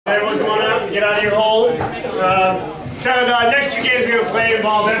Everyone come on out and get out of your hole. So the next two games we're going to play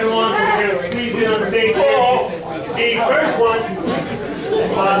involve everyone, so we're going to squeeze in on the stage here.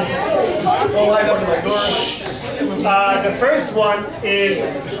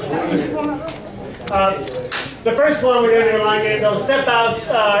 The first one, we're going to do a line game. They'll step out.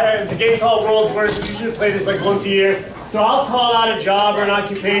 It's a game called World's Worst. We usually play this like once a year. So I'll call out a job or an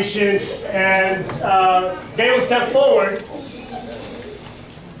occupation, and they will step forward.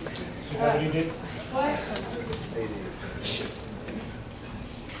 Is that what you did? What?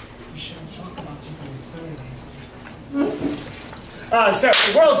 So,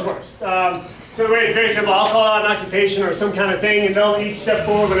 the world's worst. So the way it's very simple. I'll call out an occupation or some kind of thing, and they'll each step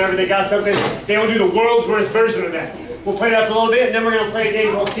forward whenever they got something. They will do the world's worst version of that. We'll play that for a little bit, and then we're going to play a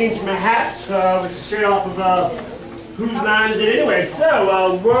game called Scenes from a Hat, which is straight off of Whose Line Is It Anyway?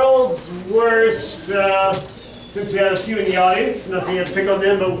 So, world's worst, since we have a few in the audience, nothing you have to pick on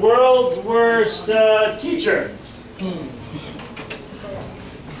them, but world's worst teacher.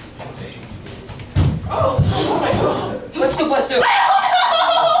 Let's do.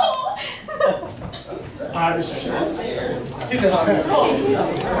 Mr. Sheriff. He said,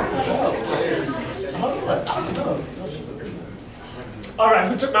 All right,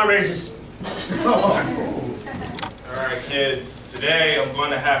 who took my razors? All right, kids. Today I'm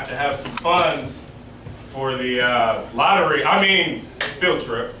going to have some funds for the field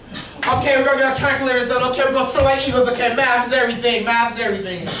trip. okay, we're gonna get our calculators out. Okay, we're gonna sound like Eagles. Okay, math is everything. Math is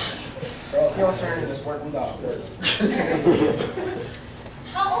everything. Bro, if your turn, just work with God.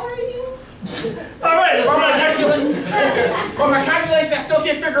 How old are you? All right, let's But my calculations, I still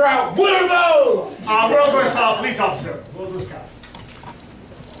can't figure out what are those. world's worst police officer. World's worst cop.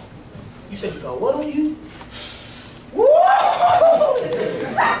 You said you got what on you? Woo!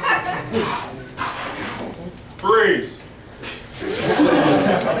 Freeze.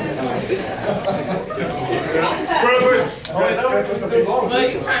 World's worst. Well,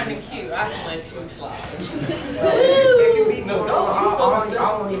 you're kind of cute. I can let you slide. If you beat no, I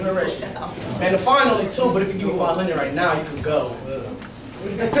won't even arrest you. Man, the fine only 2, but if you give me 500 right now, you can go.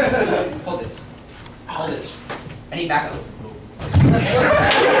 Hold this. Hold this. I need backups.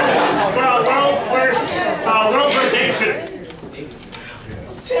 World's worst babysitter.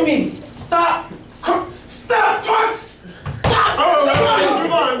 Timmy, stop! Stop! Oh,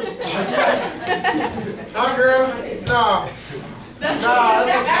 move on. Nah, girl. Nah. That's okay.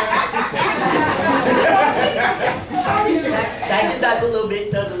 Sag it back a little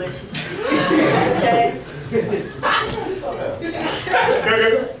bit, though, delicious.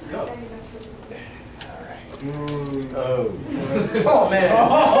 Oh, man.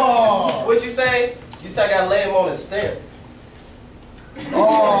 Oh. What'd you say? You said I gotta lay him on his step.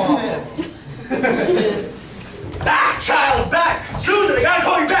 Oh. Back, child, back! Susan, I gotta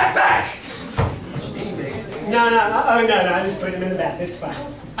call you back! No, I just put him in the back, it's fine.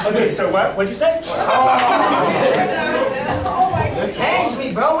 Okay, so what'd you say? Change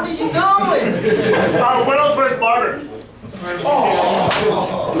me, bro, what is you doing? World's worst barber.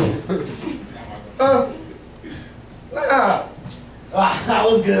 Nah. That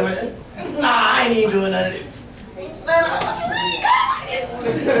was good, man. Nah, I ain't even doing none of it.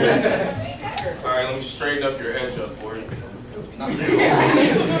 Alright, let me straighten up your edge up for you.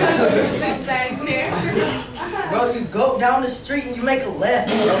 Bro, you go down the street and you make a left,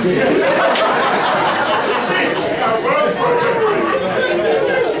 bro.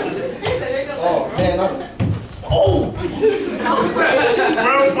 Oh, man.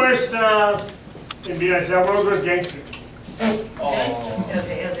 World's worst, world's worst gangster. Okay.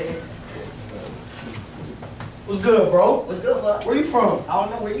 What's good, bro? What's good, bro? Where you from? I don't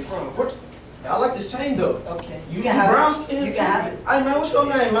know where you from. I like this chain though. Okay. You can have brown skin. You can have it. Hey man, what's your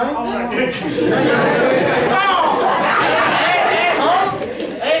name, man?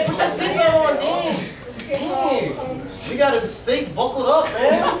 Hey, put that seatbelt on, dude. We got a steak buckled up,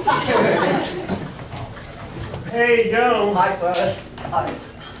 man. Hey, yo. High five. Hi.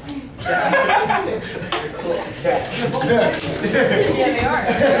 Yeah, they are.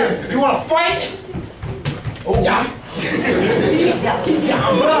 You want to fight? Oh, yeah.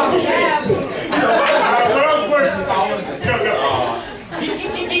 World's worst. Go.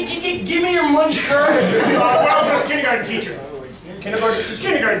 Give me your money, sir. World's worst kindergarten teacher.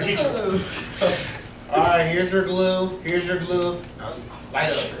 Kindergarten teacher. All right, here's your glue.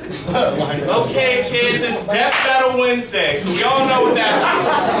 Light up. Okay, kids, it's Death Battle Wednesday, so we all know what that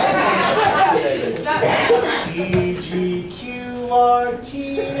means.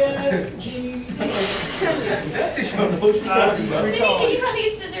 CGQRTFG. Timmy, can you put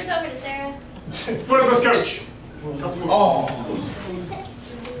these scissors over to Sarah? World's worst coach. Oh.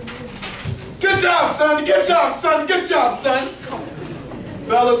 job, son. Good job, son. Good job, son.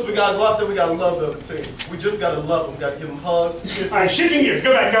 Fellas, we gotta go out there. We gotta love the other team. We just gotta love them. We gotta give them hugs. Kisses. All right, shifting gears.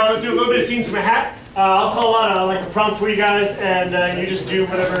 Go back, guys. Let's do a little bit of scenes from a hat. I'll call out like a prompt for you guys, and you just do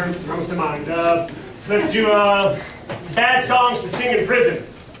whatever comes to mind. Let's do bad songs to sing in prison.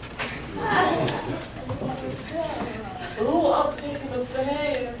 Ooh, I'll take him up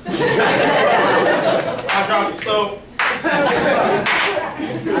there. I dropped the soap.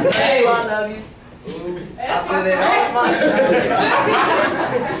 Hey, I love you. I feel it all my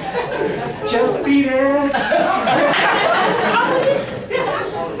Just beat it.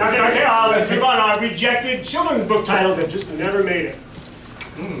 Okay, let's move on. Rejected children's book titles that just never made it.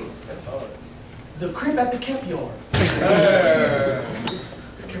 That's hard. The crib at the camp yard.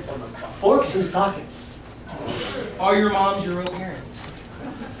 Forks and sockets. Are your moms your real parents?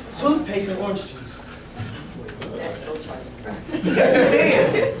 Toothpaste and orange juice. That's so funny.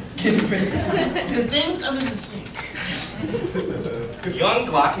 The things under the sink. Young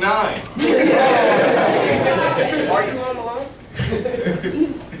Glock 9. Are you on the line?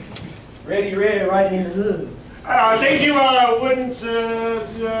 Ready, right in the hood. Things you wouldn't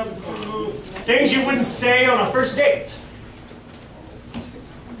things you wouldn't say on a first date.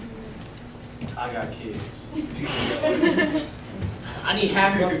 I got kids. I need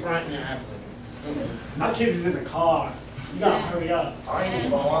half up front and half up. My kids is in the car. You gotta hurry up. I ain't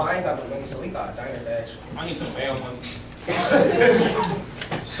got no money, so we got a diner dash. I need some bail money.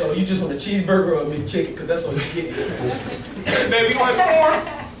 So you just want a cheeseburger or a McChicken, because that's all you get. Hey, baby, you want corn?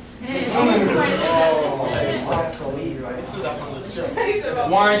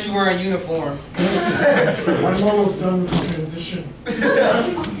 Why aren't you wearing a uniform? I'm almost done with the transition.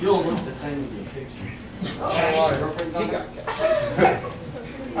 You don't look the same in your picture.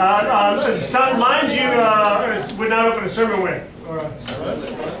 Some lines you would not open a sermon with. Or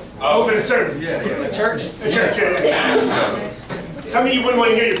open a sermon. Yeah. A church? A church, yeah. Something you wouldn't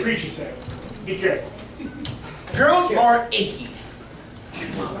want to hear your preacher say. Be careful. Girls are icky.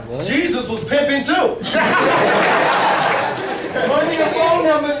 Jesus was pimping too. Put your phone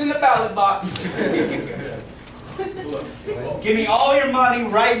numbers in the ballot box. Give me all your money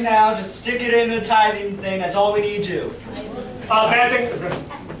right now. Just stick it in the tithing thing. That's all we need to do. Bad thing.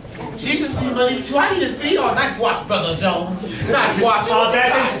 Jesus need money too. I need a fee. Oh, nice watch, Brother Jones. Nice watch.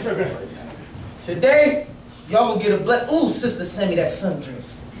 Bad things. Okay. Today, y'all gonna get a black. Ooh, sister, send me that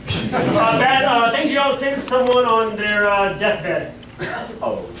sundress. Bad things you don't say to someone on their deathbed.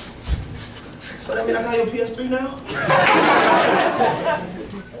 Oh. So that mean I got your PS3 now?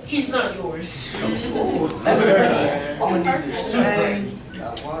 He's not yours. Ooh, that's right. I'm gonna need this.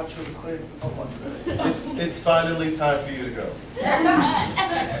 Watch real quick. It's finally time for you to go.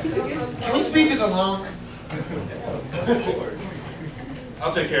 Can we speak as along?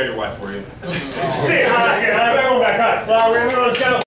 I'll take care of your wife for you. See, we're going back. All right. Well, we're going to show.